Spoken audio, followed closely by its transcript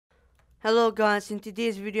Hello guys, in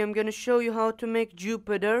today's video I'm gonna show you how to make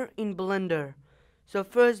Jupiter in Blender. So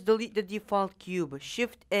first delete the default cube,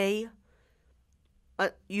 Shift A,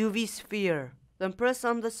 UV sphere. Then press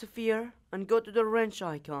on the sphere and go to the wrench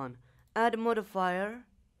icon. Add a modifier,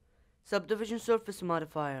 subdivision surface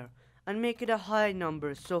modifier, and make it a high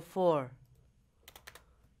number, so 4.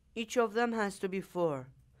 Each of them has to be 4.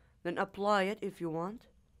 Then apply it if you want.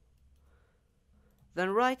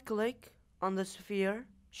 Then right click on the sphere,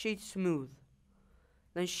 shade smooth,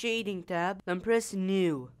 then shading tab, then press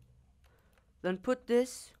new, then put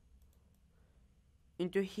this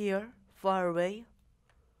into here far away,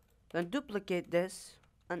 then duplicate this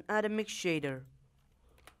and add a mix shader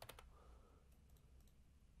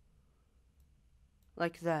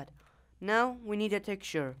like that. Now we need a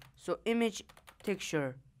texture, so image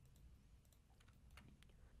texture.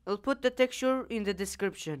 I'll put the texture in the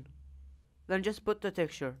description, then just put the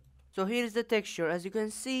texture. So here's the texture. As you can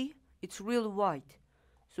see, it's real white.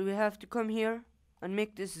 So we have to come here and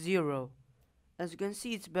make this 0. As you can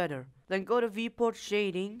see, it's better. Then go to viewport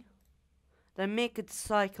shading. Then make it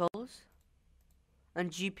cycles.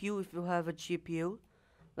 And GPU if you have a GPU.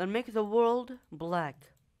 Then make the world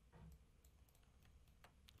black.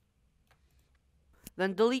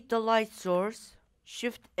 Then delete the light source.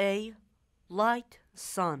 Shift A, light,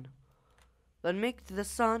 sun. Then make the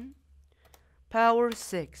sun power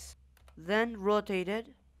 6. Then rotate it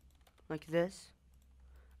like this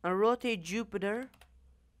and rotate Jupiter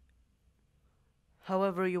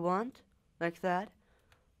however you want, like that.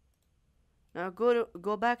 Now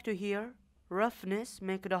go back to here, roughness,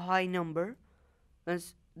 make it a high number, and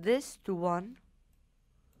this to 1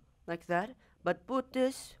 like that, but put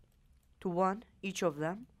this to 1 each of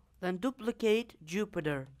them. Then duplicate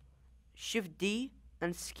Jupiter, Shift D,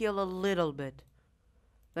 and scale a little bit.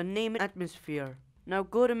 Then name it atmosphere. Now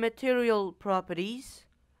go to material properties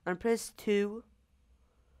and press 2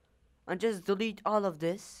 and just delete all of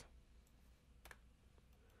this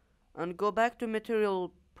and go back to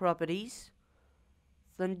material properties,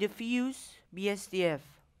 then diffuse BSDF,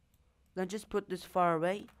 then just put this far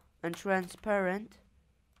away, and transparent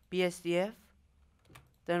BSDF,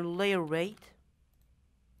 then layer weight,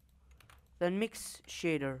 then mix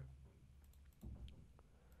shader,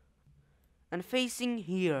 and facing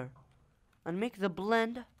here, and make the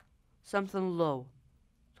blend something low,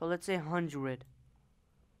 so let's say 100.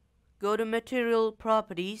 Go to material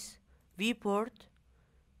properties, viewport,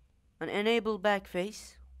 and enable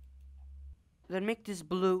backface, then make this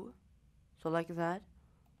blue, so like that.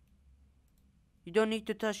 You don't need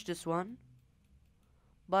to touch this one,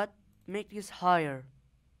 but make this higher,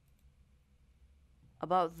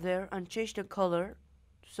 about there, and change the color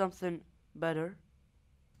to something better,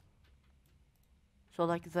 so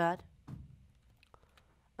like that.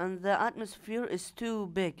 And the atmosphere is too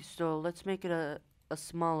big, so let's make it a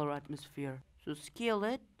smaller atmosphere. So scale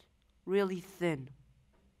it really thin,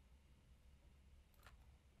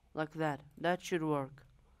 like that. That should work.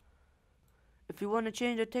 If you want to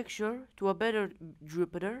change the texture to a better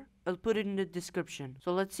Jupiter, I'll put it in the description.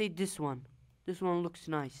 So let's say this one. This one looks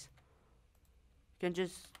nice. You can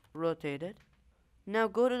just rotate it. Now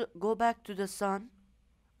go back to the sun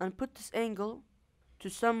and put this angle to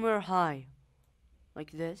somewhere high,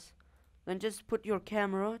 like this. Then just put your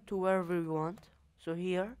camera to wherever you want, so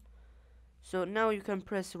here. So now you can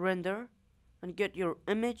press render and get your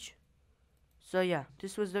image. So yeah,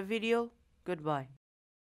 this was the video. Goodbye.